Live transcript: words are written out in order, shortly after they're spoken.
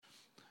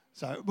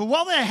So, but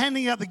while they're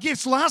handing out the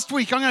gifts, last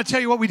week, I'm going to tell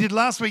you what we did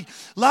last week.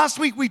 Last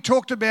week we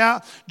talked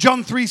about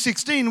John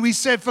 3:16. We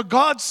said, for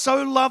God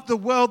so loved the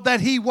world that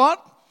he what?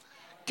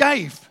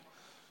 Gave.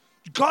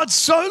 God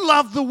so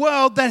loved the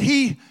world that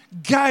he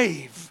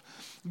gave.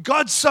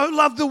 God so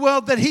loved the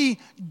world that he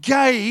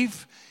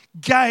gave.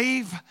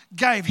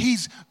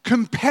 He's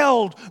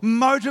compelled,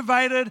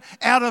 motivated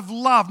out of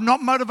love,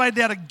 not motivated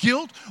out of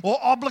guilt or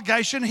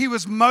obligation. He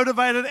was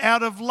motivated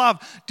out of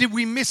love. Did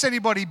we miss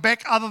anybody,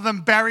 Beck, other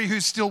than Barry,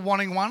 who's still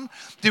wanting one?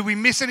 Did we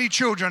miss any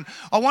children?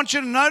 I want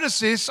you to notice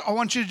this. I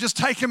want you to just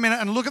take a minute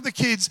and look at the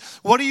kids.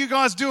 What are you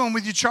guys doing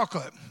with your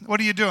chocolate? What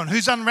are you doing?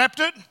 Who's unwrapped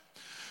it?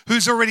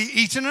 Who's already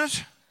eaten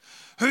it?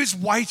 Who's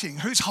waiting?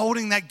 Who's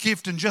holding that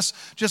gift and just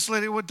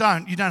let it? Well,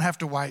 you don't have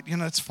to wait.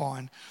 It's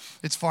fine.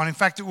 It's fine. In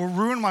fact, it will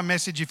ruin my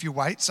message if you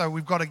wait. So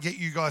we've got to get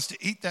you guys to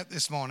eat that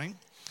this morning.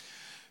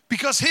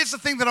 Because here's the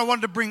thing that I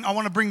want to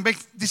bring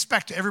this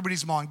back to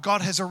everybody's mind.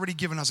 God has already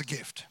given us a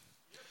gift.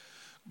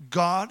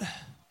 God,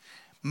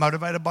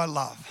 motivated by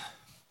love,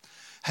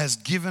 has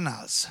given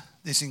us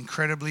this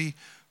incredibly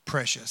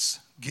precious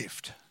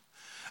gift.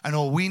 And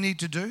all we need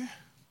to do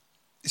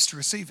is to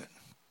receive it.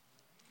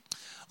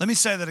 Let me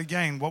say that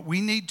again. What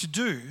we need to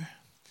do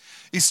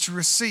is to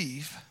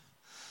receive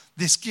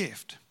this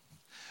gift.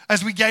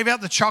 As we gave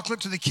out the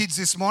chocolate to the kids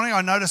this morning,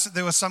 I noticed that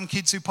there were some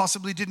kids who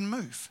possibly didn't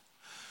move.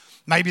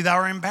 Maybe they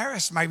were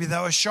embarrassed. Maybe they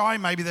were shy.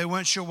 Maybe they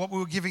weren't sure what we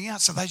were giving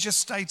out. So they just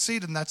stayed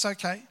seated, and that's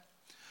okay.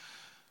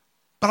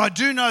 But I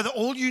do know that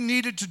all you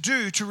needed to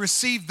do to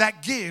receive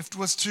that gift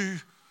was to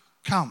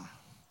come.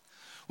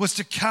 Was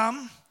to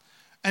come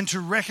and to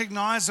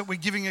recognize that we're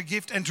giving a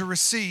gift and to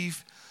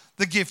receive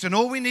the gift. And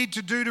all we need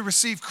to do to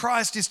receive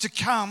Christ is to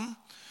come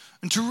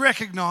and to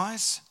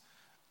recognize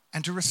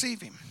and to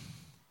receive him.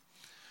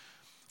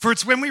 For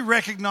it's when we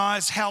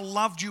recognize how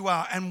loved you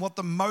are and what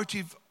the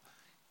motive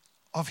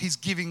of his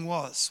giving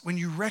was. When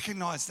you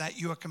recognize that,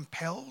 you are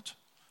compelled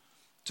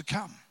to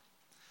come.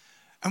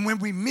 And when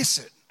we miss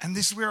it, and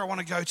this is where I want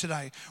to go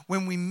today,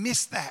 when we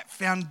miss that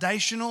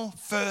foundational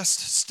first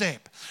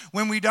step,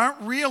 when we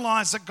don't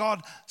realize that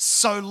God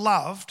so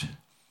loved,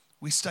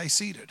 we stay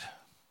seated.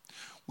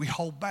 We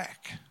hold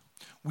back.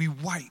 We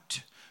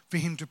wait for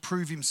him to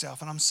prove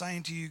himself. And I'm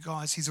saying to you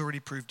guys, he's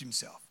already proved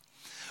himself.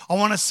 I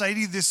want to say to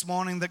you this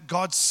morning that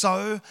God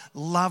so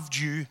loved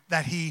you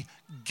that he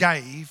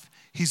gave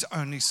his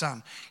only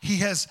son. He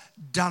has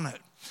done it.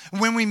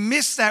 When we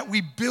miss that,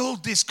 we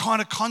build this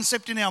kind of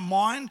concept in our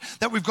mind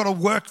that we've got to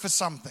work for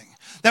something,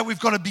 that we've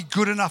got to be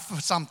good enough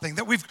for something,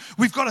 that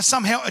we've got to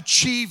somehow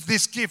achieve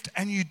this gift,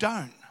 and you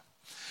don't.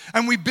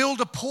 And we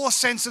build a poor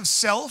sense of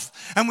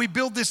self, and we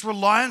build this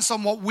reliance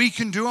on what we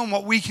can do and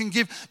what we can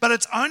give. But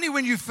it's only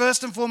when you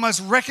first and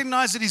foremost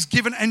recognize that he's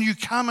given and you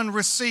come and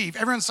receive.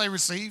 Everyone say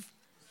receive.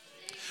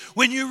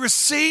 When you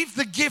receive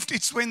the gift,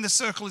 it's when the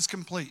circle is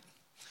complete.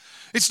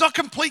 It's not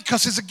complete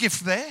because there's a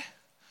gift there.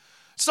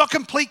 It's not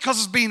complete because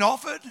it's been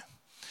offered.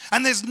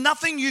 And there's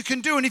nothing you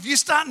can do. And if you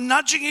start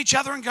nudging each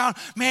other and going,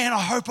 man, I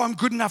hope I'm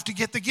good enough to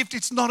get the gift,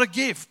 it's not a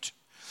gift.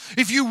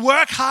 If you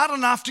work hard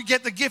enough to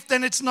get the gift,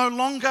 then it's no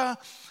longer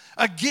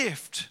a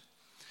gift.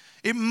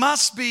 It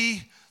must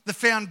be the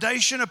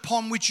foundation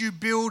upon which you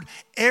build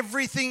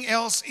everything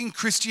else in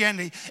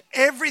Christianity.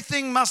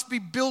 Everything must be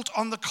built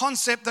on the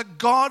concept that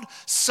God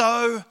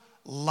so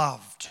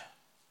loved.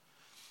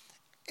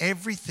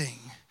 Everything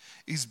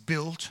is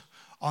built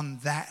on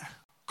that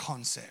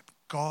concept.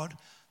 God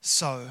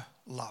so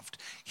loved.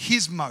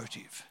 His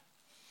motive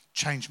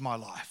changed my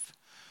life.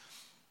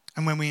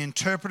 And when we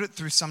interpret it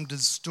through some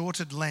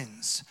distorted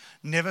lens,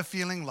 never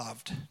feeling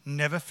loved,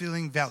 never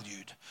feeling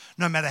valued,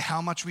 no matter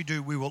how much we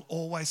do, we will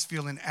always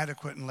feel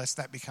inadequate unless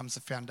that becomes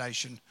the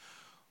foundation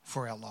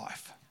for our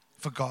life.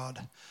 For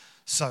God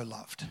so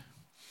loved.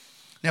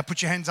 Now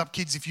put your hands up,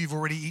 kids, if you've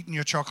already eaten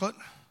your chocolate.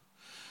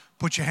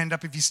 Put your hand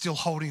up if you're still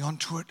holding on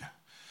to it.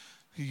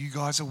 You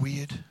guys are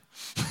weird.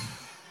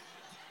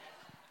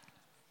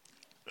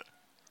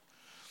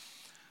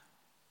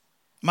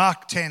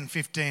 Mark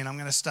 10:15, I'm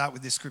going to start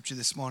with this scripture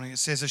this morning. It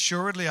says,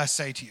 assuredly I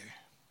say to you,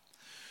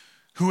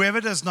 whoever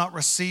does not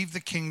receive the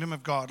kingdom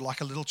of God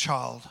like a little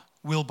child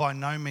will by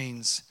no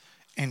means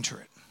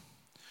enter it.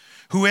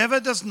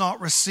 Whoever does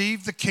not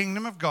receive the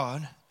kingdom of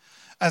God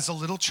as a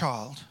little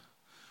child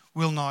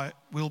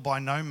will by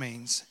no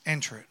means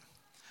enter it.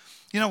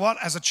 You know what?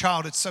 As a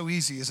child, it's so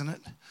easy, isn't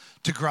it,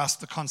 to grasp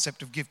the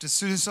concept of gift. As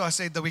soon as I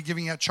said that we're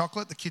giving out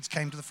chocolate, the kids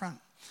came to the front.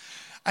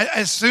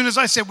 As soon as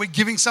I said we're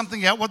giving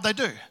something out, what'd they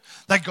do?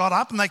 They got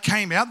up and they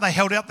came out, they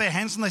held out their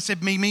hands and they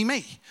said, me, me,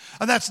 me.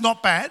 And that's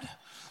not bad.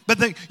 But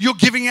you're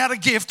giving out a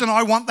gift and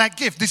I want that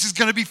gift. This is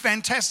going to be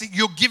fantastic.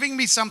 You're giving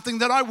me something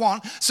that I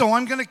want, so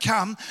I'm going to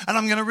come and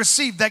I'm going to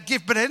receive that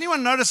gift. But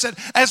anyone notice that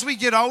as we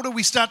get older,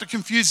 we start to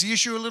confuse the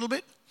issue a little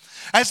bit?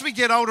 As we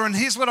get older, and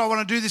here's what I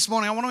want to do this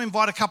morning. I want to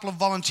invite a couple of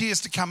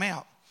volunteers to come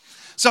out.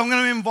 So I'm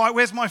going to invite,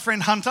 where's my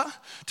friend Hunter,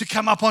 to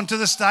come up onto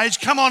the stage.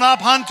 Come on up,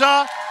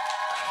 Hunter.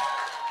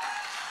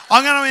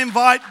 I'm going to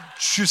invite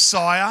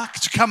Josiah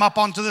to come up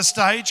onto the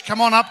stage.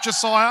 Come on up,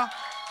 Josiah.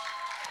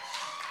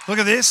 Look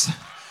at this.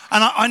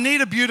 And I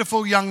need a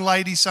beautiful young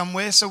lady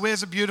somewhere. So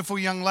where's a beautiful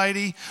young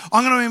lady?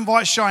 I'm going to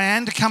invite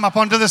Cheyenne to come up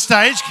onto the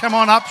stage. Come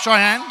on up,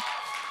 Cheyenne.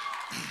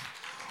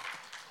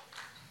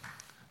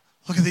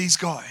 Look at these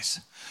guys.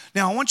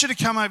 Now, I want you to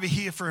come over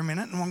here for a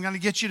minute, and I'm going to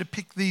get you to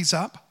pick these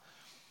up.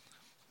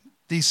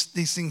 These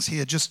things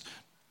here, just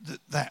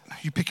that.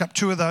 You pick up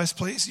 2 of those,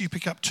 please. You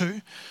pick up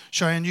 2.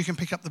 Cheyenne, you can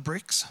pick up the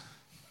bricks.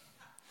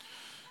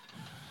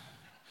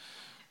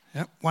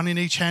 Yep, 1 in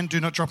each hand.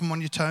 Do not drop them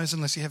on your toes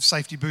unless you have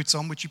safety boots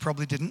on, which you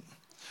probably didn't.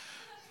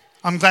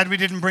 I'm glad we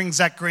didn't bring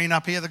Zach Green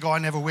up here. The guy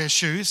never wears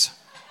shoes.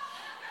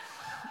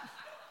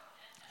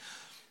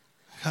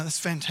 Oh, that's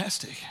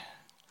fantastic.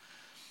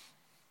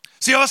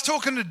 See, I was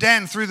talking to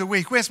Dan through the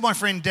week. Where's my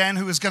friend Dan,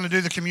 who was going to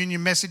do the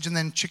communion message and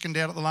then chickened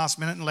out at the last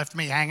minute and left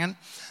me hanging?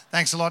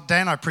 Thanks a lot,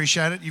 Dan. I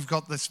appreciate it. You've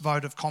got this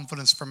vote of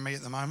confidence from me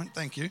at the moment.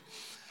 Thank you.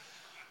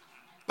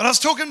 But I was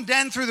talking to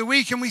Dan through the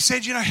week, and we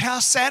said, how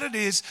sad it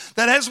is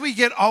that as we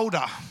get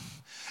older,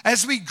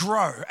 as we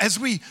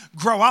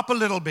grow up a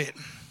little bit,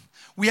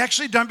 we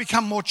actually don't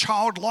become more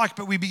childlike,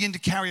 but we begin to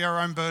carry our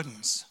own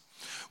burdens.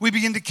 We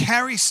begin to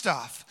carry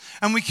stuff,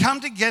 and we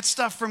come to get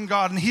stuff from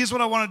God. And here's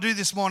what I want to do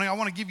this morning. I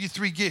want to give you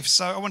 3 gifts.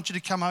 So I want you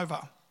to come over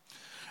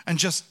and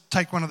just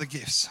take one of the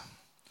gifts.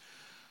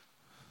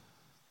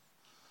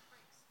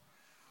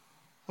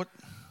 What?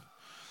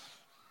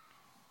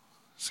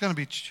 It's going to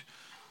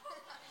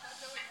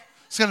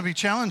be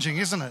challenging,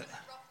 isn't it?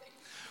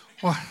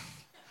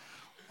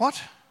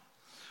 What?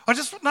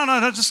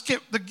 Just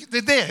get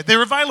they're there.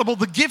 They're available.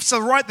 The gifts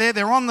are right there.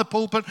 They're on the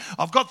pulpit.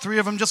 I've got 3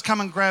 of them. Just come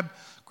and grab.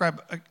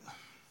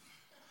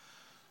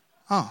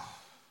 Oh.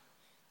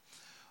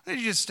 Why don't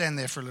you just stand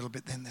there for a little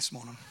bit then this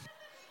morning?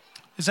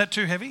 Is that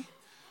too heavy?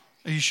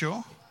 Are you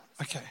sure?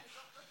 Okay.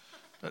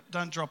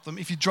 Don't drop them.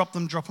 If you drop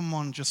them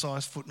on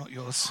Josiah's foot, not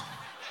yours.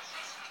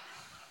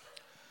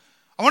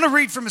 I want to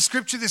read from a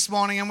scripture this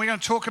morning, and we're going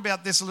to talk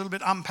about this a little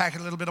bit, unpack it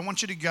a little bit. I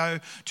want you to go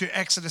to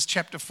Exodus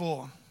chapter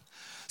 4.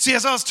 See,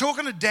 as I was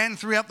talking to Dan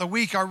throughout the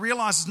week, I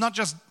realized it's not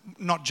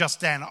just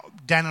Dan.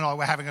 Dan and I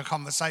were having a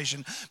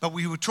conversation, but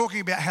we were talking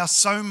about how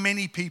so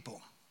many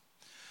people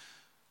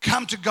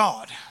come to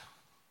God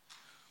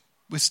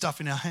with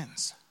stuff in our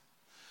hands.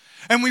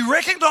 And we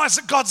recognize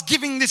that God's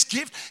giving this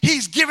gift.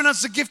 He's given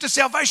us the gift of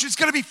salvation. It's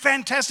going to be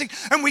fantastic.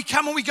 And we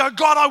come and we go,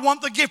 God, I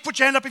want the gift. Put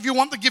your hand up if you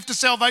want the gift of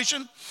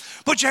salvation.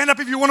 Put your hand up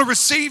if you want to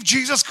receive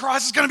Jesus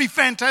Christ. It's going to be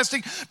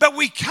fantastic. But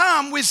we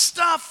come with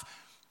stuff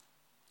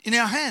in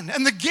our hand.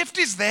 And the gift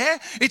is there.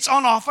 It's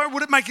on offer.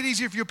 Would it make it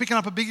easier if you were picking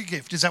up a bigger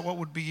gift? Is that what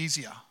would be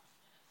easier?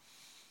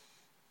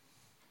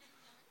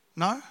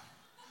 No?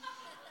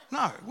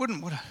 No, it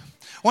wouldn't, would it?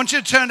 I want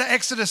you to turn to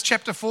Exodus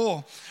chapter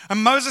 4.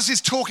 And Moses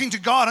is talking to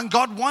God, and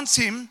God wants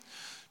him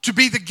to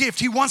be the gift.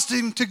 He wants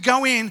him to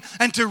go in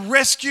and to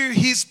rescue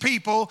his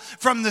people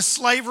from the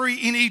slavery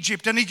in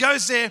Egypt. And he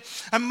goes there,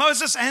 and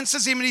Moses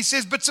answers him, and he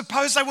says, but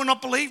suppose they will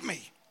not believe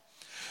me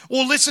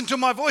or listen to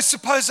my voice.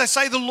 Suppose they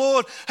say the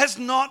Lord has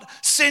not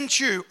sent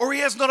you, or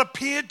he has not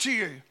appeared to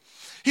you.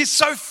 He's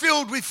so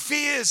filled with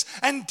fears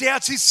and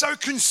doubts. He's so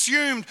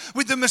consumed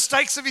with the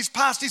mistakes of his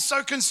past. He's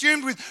so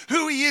consumed with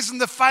who he is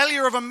and the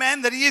failure of a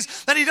man that he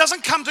is, that he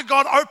doesn't come to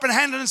God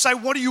open-handed and say,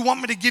 what do you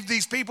want me to give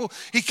these people?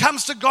 He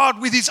comes to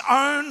God with his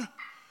own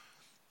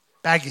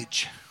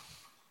baggage.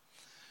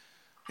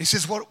 He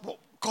says,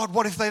 God,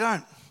 what if they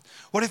don't?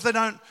 What if they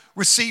don't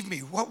receive me?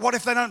 What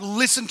if they don't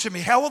listen to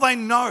me? How will they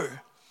know?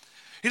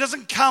 He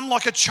doesn't come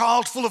like a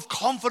child full of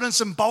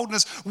confidence and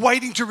boldness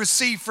waiting to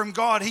receive from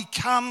God. He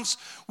comes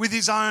with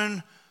his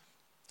own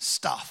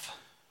stuff.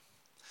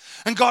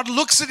 And God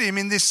looks at him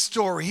in this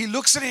story. He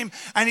looks at him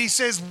and he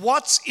says,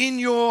 what's in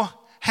your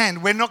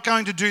hand? We're not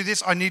going to do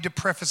this. I need to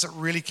preface it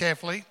really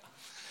carefully.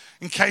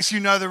 In case you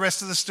know the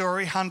rest of the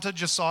story, Hunter,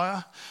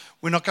 Josiah,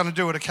 we're not going to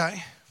do it,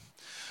 okay?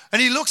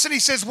 And he looks and he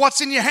says, what's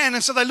in your hand?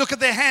 And so they look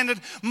at their hand,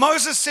 and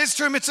Moses says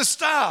to him, it's a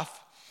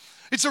staff.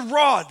 It's a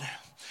rod.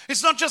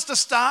 It's not just a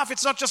staff,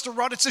 it's not just a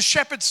rod, it's a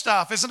shepherd's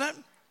staff, isn't it?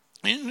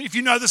 And if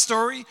you know the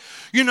story,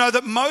 you know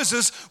that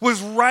Moses was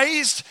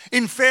raised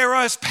in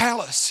Pharaoh's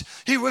palace.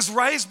 He was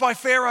raised by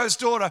Pharaoh's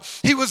daughter.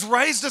 He was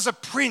raised as a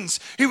prince.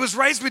 He was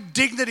raised with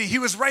dignity. He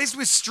was raised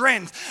with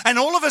strength. And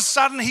all of a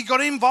sudden, he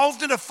got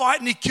involved in a fight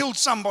and he killed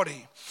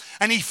somebody.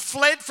 And he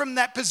fled from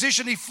that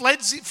position. He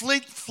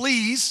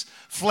flees,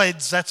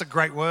 that's a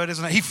great word,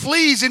 isn't it? He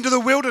flees into the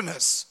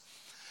wilderness.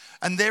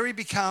 And there he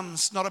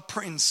becomes not a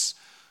prince,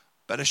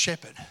 but a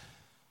shepherd.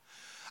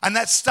 And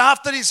that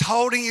staff that he's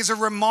holding is a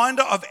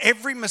reminder of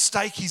every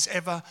mistake he's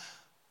ever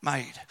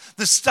made.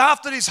 The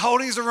staff that he's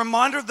holding is a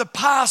reminder of the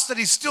past that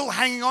he's still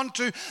hanging on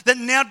to, that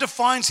now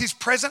defines his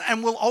present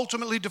and will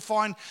ultimately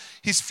define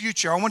his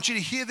future. I want you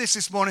to hear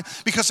this morning,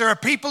 because there are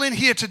people in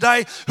here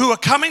today who are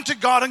coming to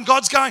God, and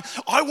God's going,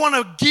 I want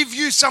to give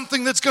you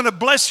something that's going to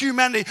bless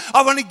humanity.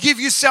 I want to give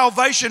you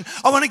salvation.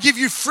 I want to give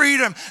you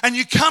freedom. And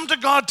you come to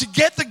God to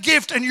get the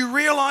gift, and you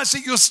realize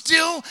that you're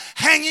still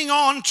hanging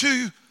on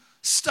to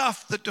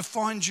stuff that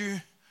defined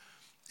you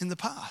in the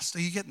past. Are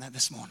you getting that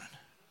this morning?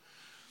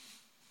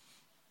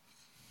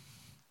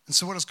 And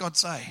so what does God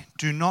say?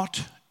 Do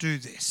not do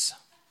this.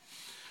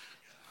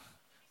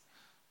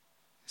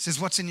 says,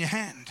 what's in your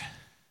hand?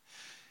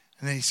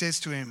 And then he says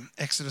to him,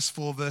 Exodus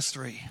 4 verse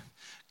 3,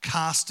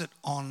 cast it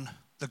on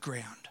the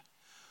ground.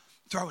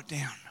 Throw it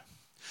down.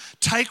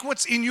 Take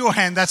what's in your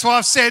hand. That's why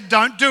I've said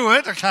don't do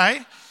it,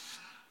 okay?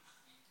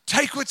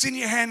 Take what's in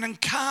your hand and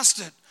cast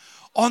it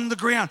on the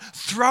ground.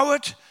 Throw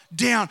it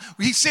down.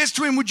 He says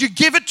to him, would you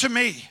give it to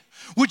me?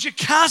 Would you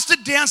cast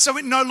it down so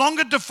it no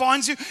longer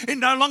defines you? It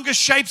no longer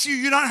shapes you.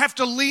 You don't have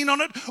to lean on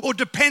it or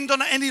depend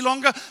on it any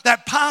longer.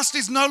 That past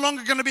is no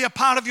longer going to be a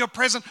part of your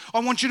present.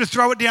 I want you to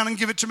throw it down and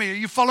give it to me. Are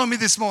you following me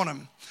this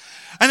morning?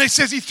 And it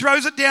says he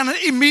throws it down and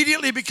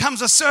immediately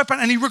becomes a serpent,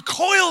 and he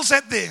recoils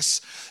at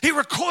this. He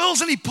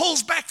recoils and he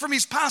pulls back from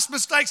his past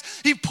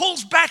mistakes. He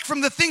pulls back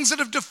from the things that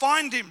have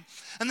defined him.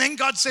 And then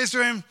God says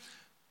to him,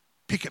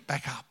 pick it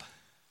back up.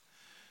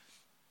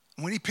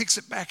 And when he picks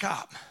it back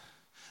up,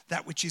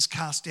 that which is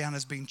cast down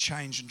has been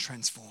changed and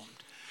transformed.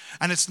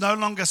 And it's no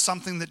longer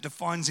something that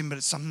defines him, but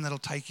it's something that'll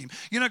take him.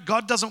 You know,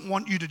 God doesn't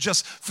want you to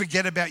just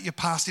forget about your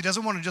past. He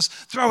doesn't want to just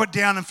throw it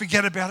down and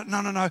forget about it.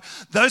 No.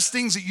 Those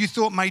things that you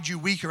thought made you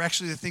weak are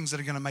actually the things that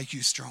are going to make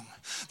you strong.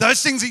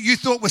 Those things that you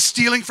thought were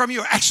stealing from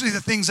you are actually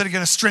the things that are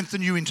going to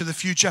strengthen you into the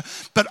future,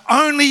 but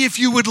only if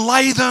you would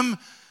lay them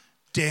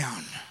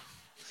down.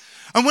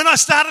 And when I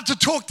started to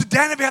talk to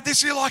Dan about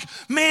this, you're like,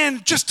 man,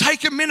 just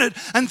take a minute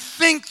and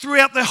think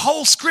throughout the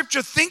whole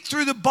scripture. Think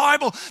through the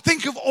Bible.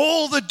 Think of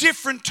all the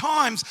different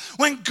times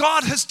when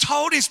God has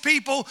told his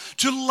people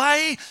to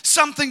lay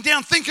something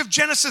down. Think of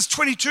Genesis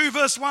 22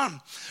 verse 1.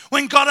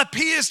 When God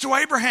appears to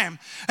Abraham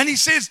and he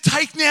says,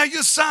 take now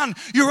your son,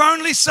 your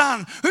only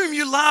son, whom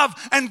you love,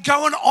 and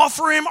go and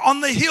offer him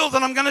on the hill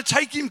that I'm going to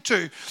take him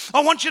to.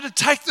 I want you to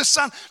take the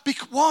son.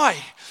 Why?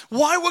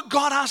 Why would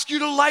God ask you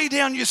to lay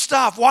down your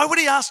stuff? Why would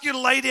he ask you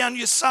to lay down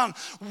your son?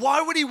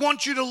 Why would he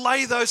want you to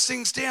lay those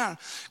things down?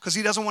 Because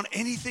he doesn't want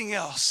anything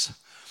else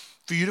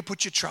for you to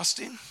put your trust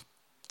in.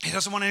 He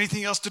doesn't want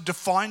anything else to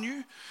define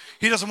you.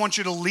 He doesn't want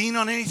you to lean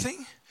on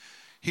anything.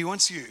 He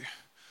wants you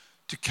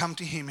to come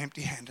to him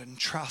empty-handed and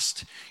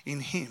trust in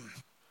him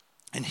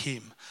and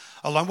him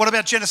alone. What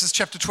about Genesis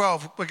chapter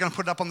 12? We're going to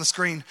put it up on the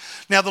screen.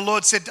 Now the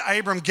Lord said to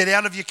Abram, get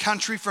out of your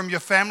country, from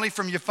your family,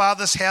 from your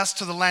father's house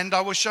to the land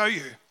I will show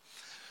you.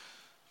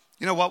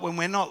 You know what? When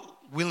we're not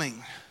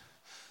willing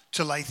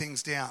to lay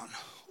things down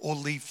or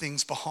leave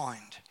things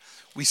behind,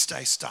 we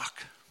stay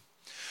stuck.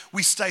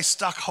 We stay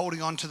stuck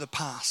holding on to the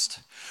past.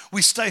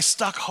 We stay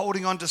stuck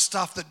holding on to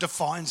stuff that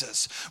defines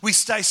us. We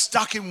stay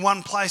stuck in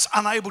one place,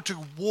 unable to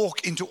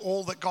walk into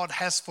all that God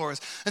has for us.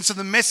 And so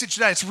the message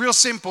today, it's real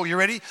simple. You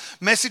ready?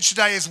 Message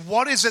today is,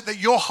 what is it that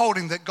you're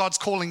holding that God's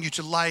calling you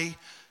to lay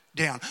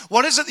down?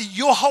 What is it that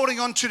you're holding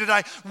on to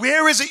today?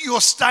 Where is it you're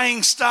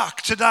staying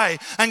stuck today?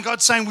 And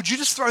God's saying, would you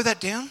just throw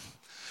that down?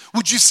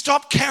 Would you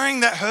stop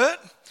carrying that hurt?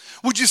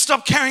 Would you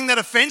stop carrying that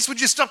offense?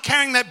 Would you stop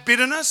carrying that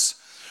bitterness?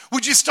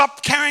 Would you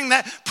stop carrying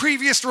that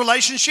previous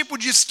relationship?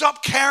 Would you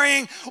stop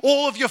carrying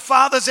all of your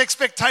father's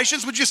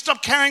expectations? Would you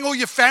stop carrying all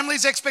your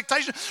family's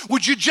expectations?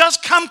 Would you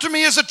just come to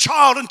me as a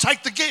child and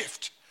take the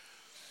gift?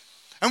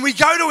 And we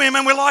go to him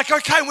and we're like,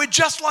 okay, we're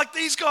just like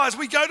these guys.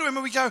 We go to him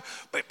and we go,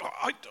 but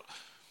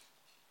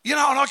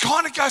and I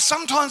kind of go,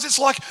 sometimes it's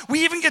like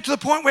we even get to the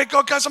point where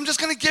God goes, I'm just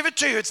going to give it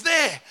to you. It's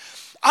there.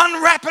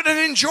 Unwrap it and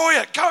enjoy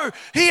it. Go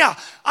here,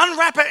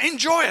 unwrap it,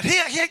 enjoy it.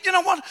 Here, you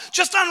know what?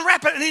 Just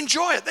unwrap it and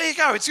enjoy it. There you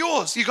go. It's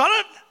yours. You got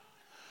it?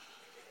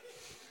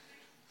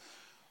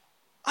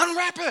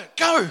 Unwrap it.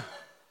 Go.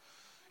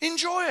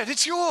 Enjoy it.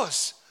 It's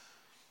yours.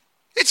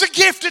 It's a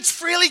gift. It's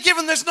freely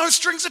given. There's no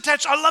strings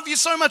attached. I love you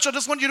so much. I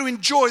just want you to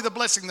enjoy the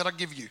blessing that I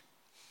give you.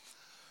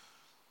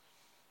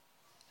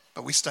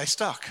 But we stay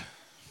stuck.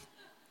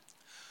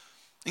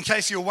 In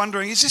case you're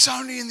wondering, is this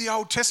only in the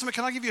Old Testament?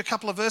 Can I give you a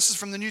couple of verses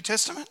from the New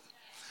Testament?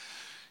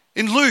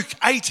 In Luke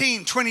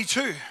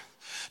 18:22,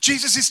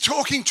 Jesus is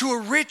talking to a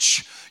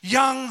rich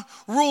young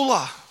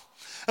ruler.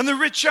 And the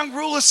rich young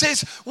ruler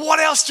says, what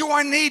else do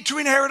I need to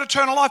inherit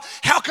eternal life?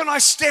 How can I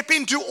step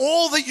into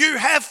all that you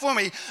have for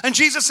me? And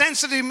Jesus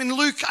answered him in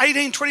Luke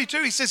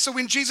 18:22. He says, so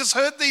when Jesus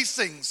heard these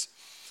things,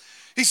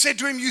 he said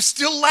to him, you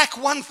still lack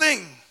one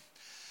thing.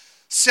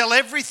 Sell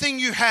everything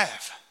you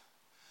have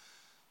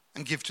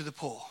and give to the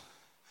poor,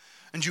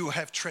 and you will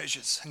have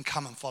treasures, and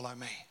come and follow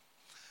me.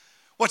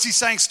 What's he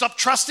saying? Stop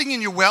trusting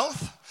in your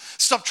wealth.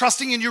 Stop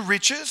trusting in your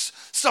riches.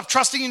 Stop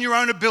trusting in your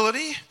own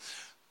ability.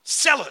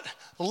 Sell it.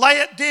 Lay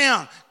it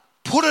down.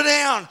 Put it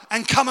down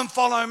and come and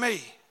follow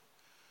me.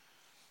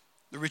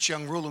 The rich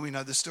young ruler, we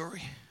know the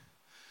story,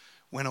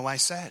 went away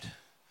sad,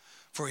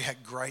 for he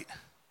had great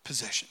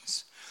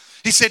possessions.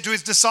 He said to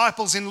his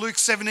disciples in Luke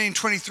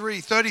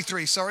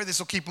 17:33, this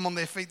will keep them on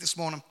their feet this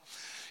morning.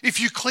 If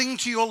you cling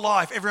to your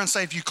life, everyone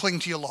say, if you cling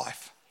to your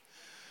life.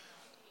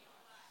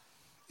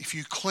 If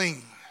you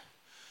cling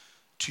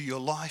to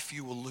your life,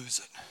 you will lose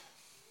it.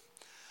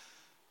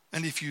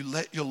 And if you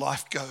let your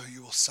life go,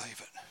 you will save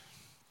it.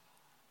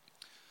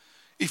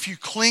 If you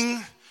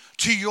cling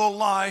to your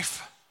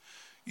life,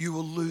 you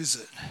will lose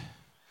it.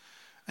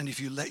 And if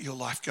you let your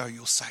life go,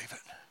 you'll save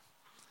it.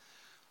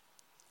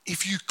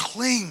 If you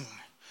cling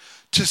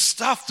to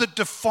stuff that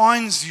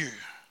defines you,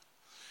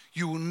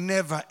 you will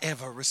never,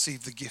 ever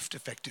receive the gift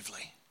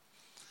effectively.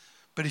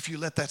 But if you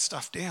let that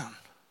stuff down,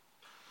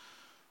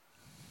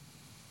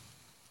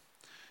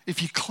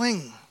 if you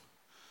cling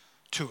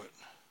to it,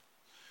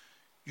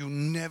 you'll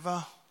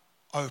never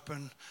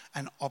open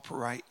and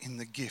operate in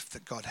the gift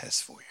that God has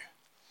for you.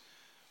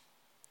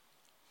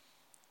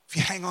 If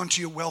you hang on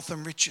to your wealth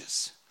and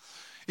riches,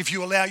 if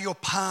you allow your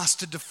past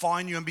to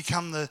define you and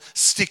become the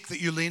stick that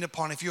you lean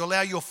upon, if you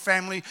allow your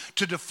family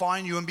to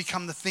define you and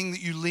become the thing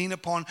that you lean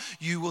upon,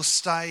 you will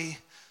stay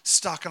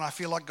stuck. And I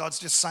feel like God's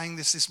just saying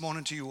this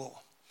morning to you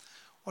all.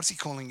 What's he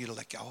calling you to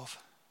let go of?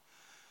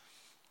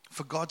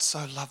 For God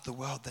so loved the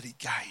world that he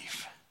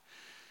gave.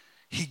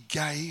 He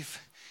gave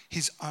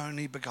his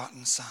only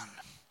begotten son.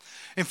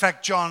 In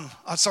fact,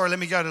 let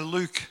me go to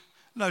Luke.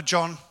 No,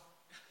 John,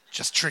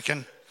 just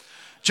tricking.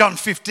 John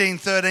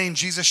 15:13,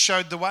 Jesus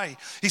showed the way.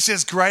 He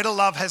says, greater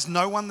love has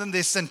no one than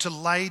this, than to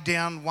lay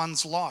down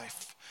one's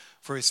life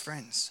for his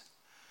friends.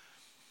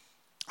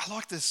 I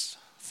like this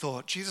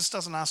thought. Jesus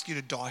doesn't ask you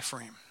to die for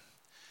him.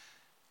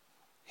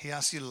 He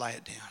asks you to lay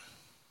it down.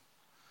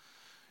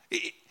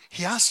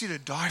 He asks you to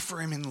die for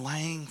him in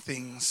laying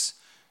things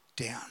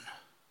down.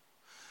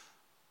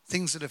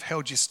 Things that have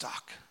held you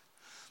stuck.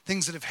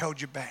 Things that have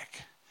held you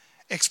back.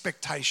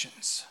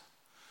 Expectations.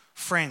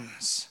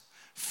 Friends.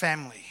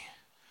 Family.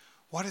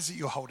 What is it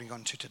you're holding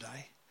on to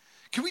today?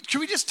 Can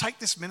we just take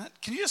this minute?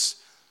 Because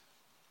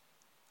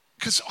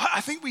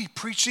I think we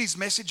preach these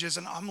messages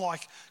and I'm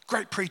like,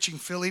 great preaching,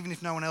 Phil, even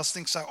if no one else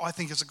thinks so. I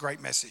think it's a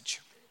great message.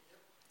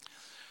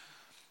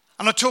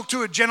 And I talked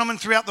to a gentleman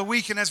throughout the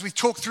week, and as we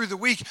talked through the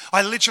week,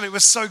 it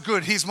was so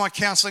good. Here's my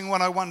counseling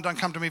 101. Don't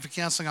come to me for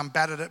counseling. I'm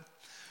bad at it.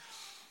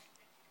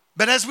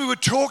 But as we were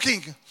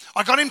talking,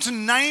 I got him to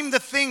name the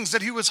things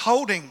that he was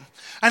holding.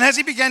 And as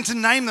he began to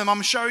name them,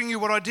 I'm showing you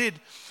what I did.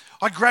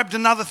 I grabbed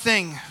another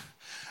thing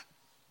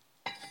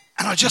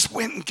and I just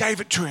went and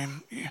gave it to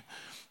him.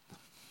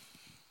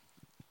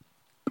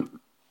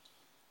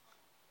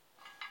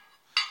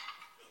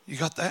 You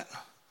got that?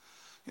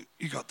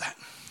 You got that.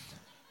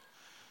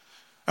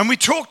 And we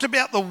talked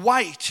about the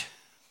weight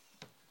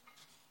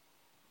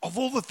of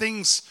all the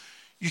things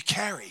you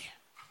carry.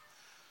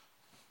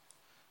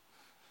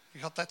 You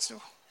got that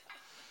still?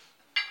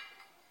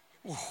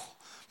 Ooh.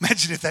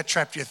 Imagine if that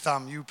trapped your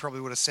thumb. You probably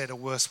would have said a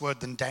worse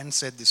word than Dan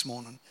said this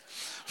morning.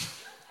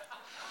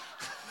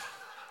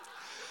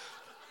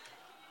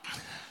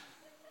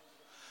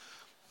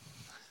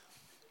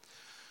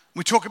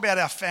 We talk about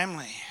our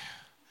family.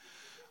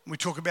 We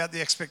talk about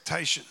the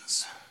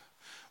expectations.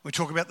 We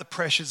talk about the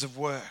pressures of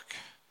work.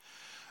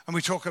 And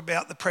we talk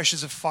about the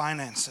pressures of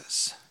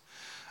finances.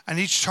 And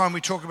each time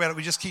we talk about it,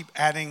 we just keep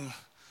adding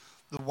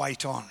the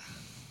weight on.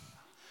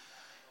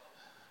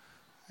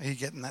 Are you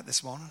getting that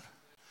this morning?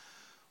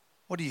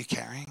 What are you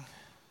carrying?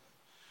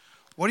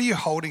 What are you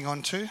holding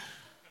on to?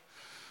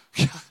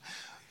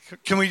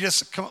 Can we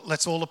just,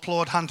 let's all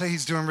applaud Hunter.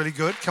 He's doing really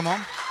good. Come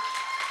on.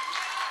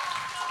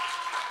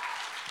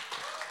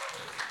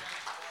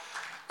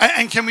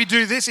 And can we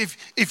do this?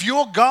 If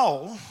your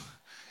goal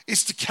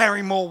is to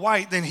carry more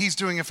weight, then he's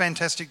doing a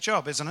fantastic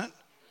job, isn't it?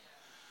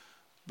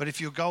 But if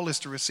your goal is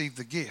to receive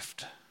the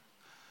gift,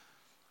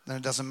 then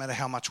it doesn't matter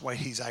how much weight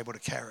he's able to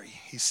carry.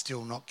 He's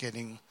still not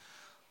getting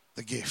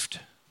the gift.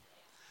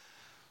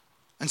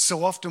 And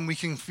so often we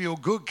can feel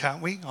good,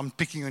 can't we? I'm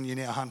picking on you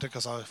now, Hunter,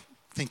 because I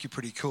think you're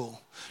pretty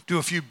cool. Do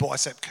a few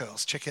bicep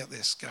curls. Check out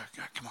this. Go,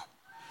 come on.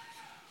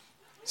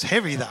 It's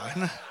heavy though,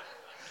 isn't it?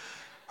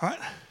 All right.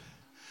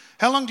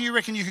 How long do you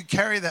reckon you could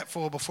carry that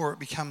for before it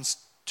becomes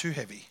too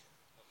heavy?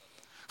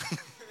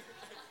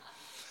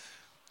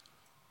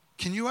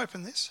 Can you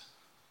open this?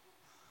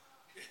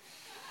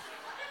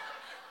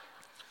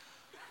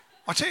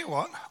 I tell you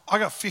what, I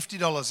got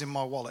 $50 in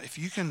my wallet. If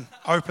you can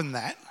open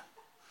that,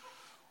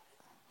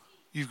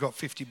 you've got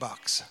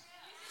 $50.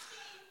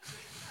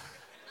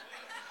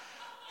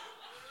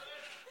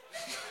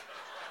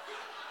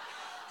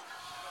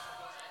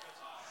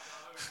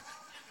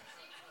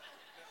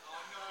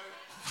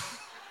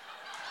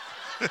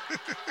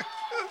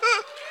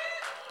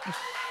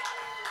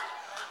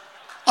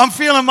 I'm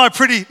feeling my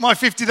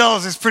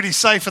 $50 is pretty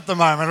safe at the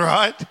moment,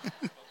 right?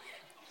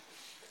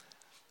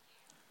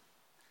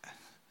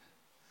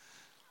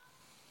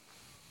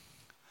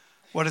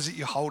 What is it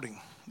you're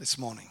holding this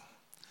morning?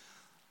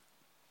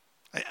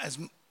 As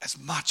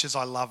much as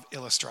I love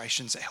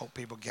illustrations that help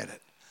people get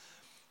it,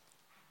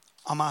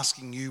 I'm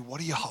asking you,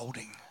 what are you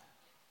holding?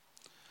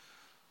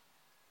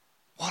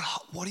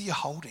 What are you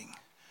holding?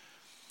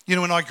 You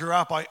know, when I grew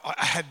up, I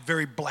had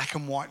very black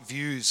and white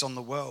views on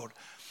the world.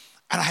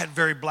 And I had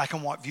very black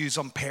and white views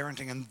on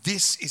parenting. And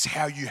this is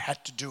how you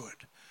had to do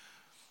it.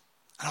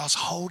 And I was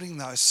holding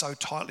those so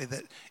tightly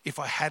that if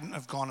I hadn't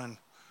have gone and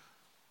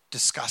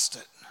discussed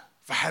it,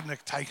 if I hadn't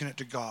have taken it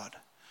to God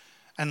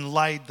and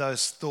laid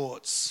those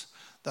thoughts,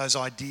 those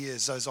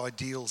ideas, those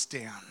ideals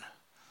down,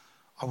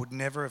 I would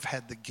never have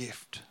had the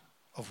gift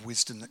of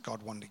wisdom that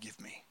God wanted to give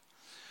me.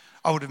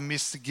 I would have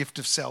missed the gift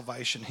of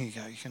salvation. Here you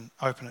go. You can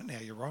open it now.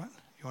 You're right.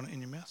 You want it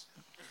in your mouth?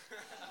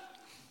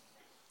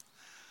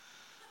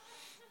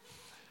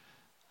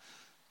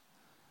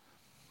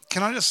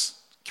 Can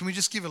we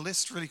just give a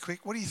list really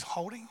quick? What are you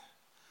holding?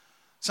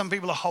 Some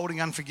people are holding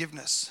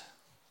unforgiveness.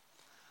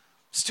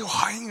 Still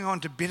hanging on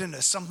to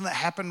bitterness, something that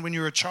happened when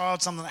you were a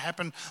child, something that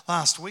happened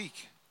last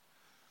week.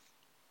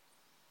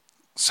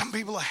 Some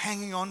people are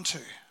hanging on to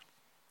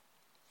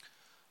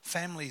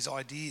families'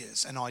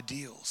 ideas and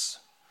ideals.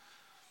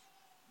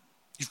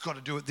 You've got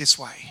to do it this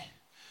way.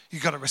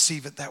 You've got to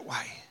receive it that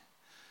way.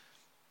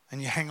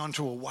 And you hang on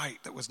to a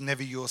weight that was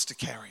never yours to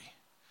carry.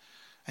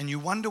 And you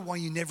wonder why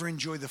you never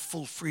enjoy the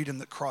full freedom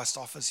that Christ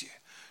offers you.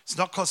 It's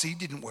not because he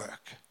didn't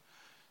work.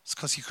 It's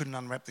because he couldn't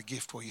unwrap the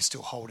gift while you're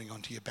still holding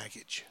on to your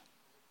baggage.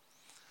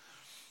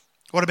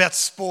 What about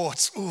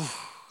sports? Ooh,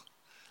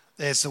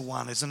 there's the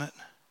one, isn't it?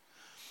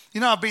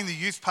 You know, I've been the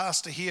youth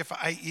pastor here for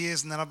 8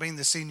 years, and then I've been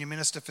the senior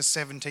minister for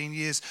 17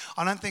 years.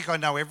 I don't think I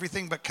know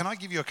everything, but can I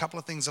give you a couple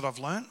of things that I've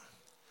learned?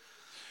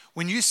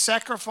 When you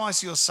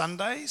sacrifice your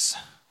Sundays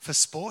for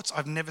sports,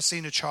 I've never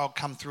seen a child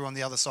come through on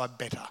the other side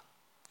better.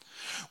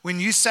 When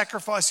you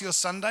sacrifice your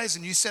Sundays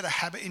and you set a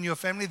habit in your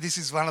family, this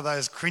is one of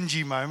those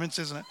cringy moments,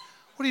 isn't it?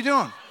 What are you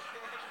doing?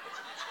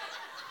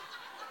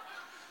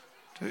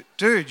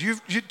 Dude, you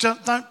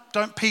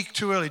don't peek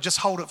too early. Just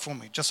hold it for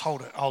me. Just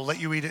hold it. I'll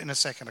let you eat it in a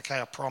second, okay?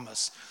 I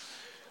promise.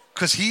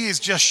 Because he is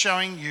just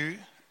showing you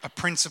a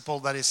principle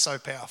that is so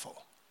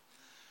powerful.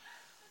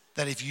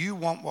 That if you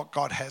want what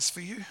God has for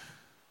you,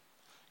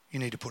 you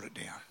need to put it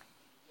down.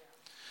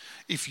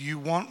 If you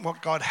want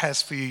what God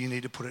has for you, you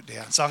need to put it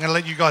down. So I'm going to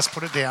let you guys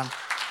put it down.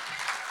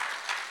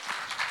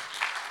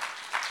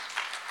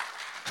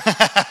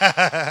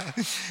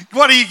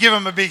 Why do you give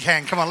him a big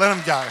hand? Come on, let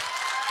him go.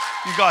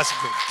 You guys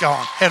are good. Go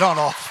on, head on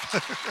off.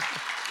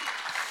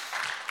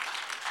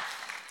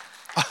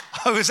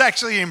 I was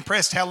actually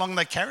impressed how long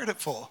they carried it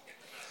for.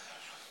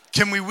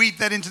 Can we weave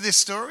that into this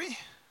story?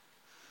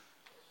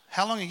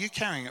 How long are you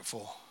carrying it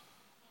for?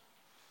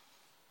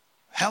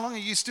 How long are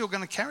you still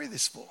going to carry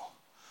this for?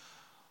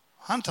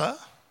 Hunter,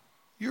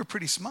 you're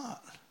pretty smart.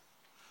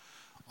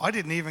 I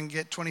didn't even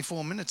get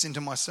 24 minutes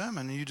into my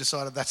sermon and you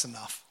decided that's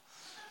enough.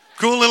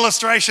 Cool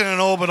illustration and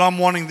all, but I'm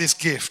wanting this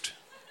gift.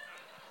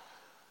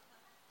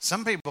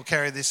 Some people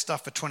carry this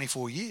stuff for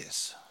 24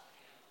 years.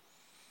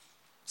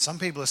 Some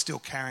people are still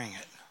carrying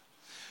it.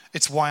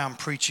 It's why I'm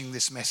preaching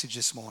this message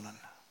this morning.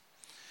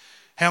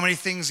 How many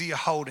things are you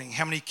holding?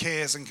 How many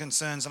cares and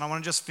concerns? And I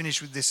want to just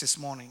finish with this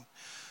morning.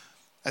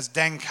 As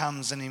Dan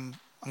comes, and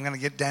I'm going to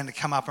get Dan to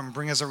come up and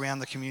bring us around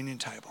the communion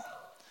table.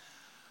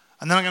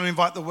 And then I'm going to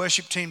invite the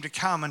worship team to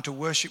come and to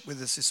worship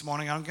with us this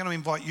morning. I'm going to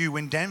invite you,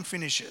 when Dan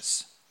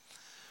finishes,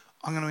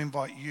 I'm going to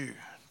invite you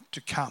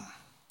to come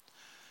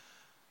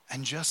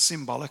and just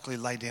symbolically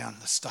lay down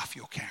the stuff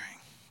you're carrying.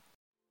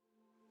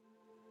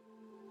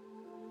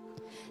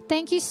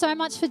 Thank you so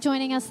much for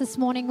joining us this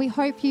morning. We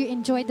hope you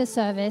enjoyed the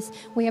service.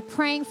 We are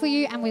praying for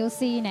you and we will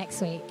see you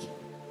next week.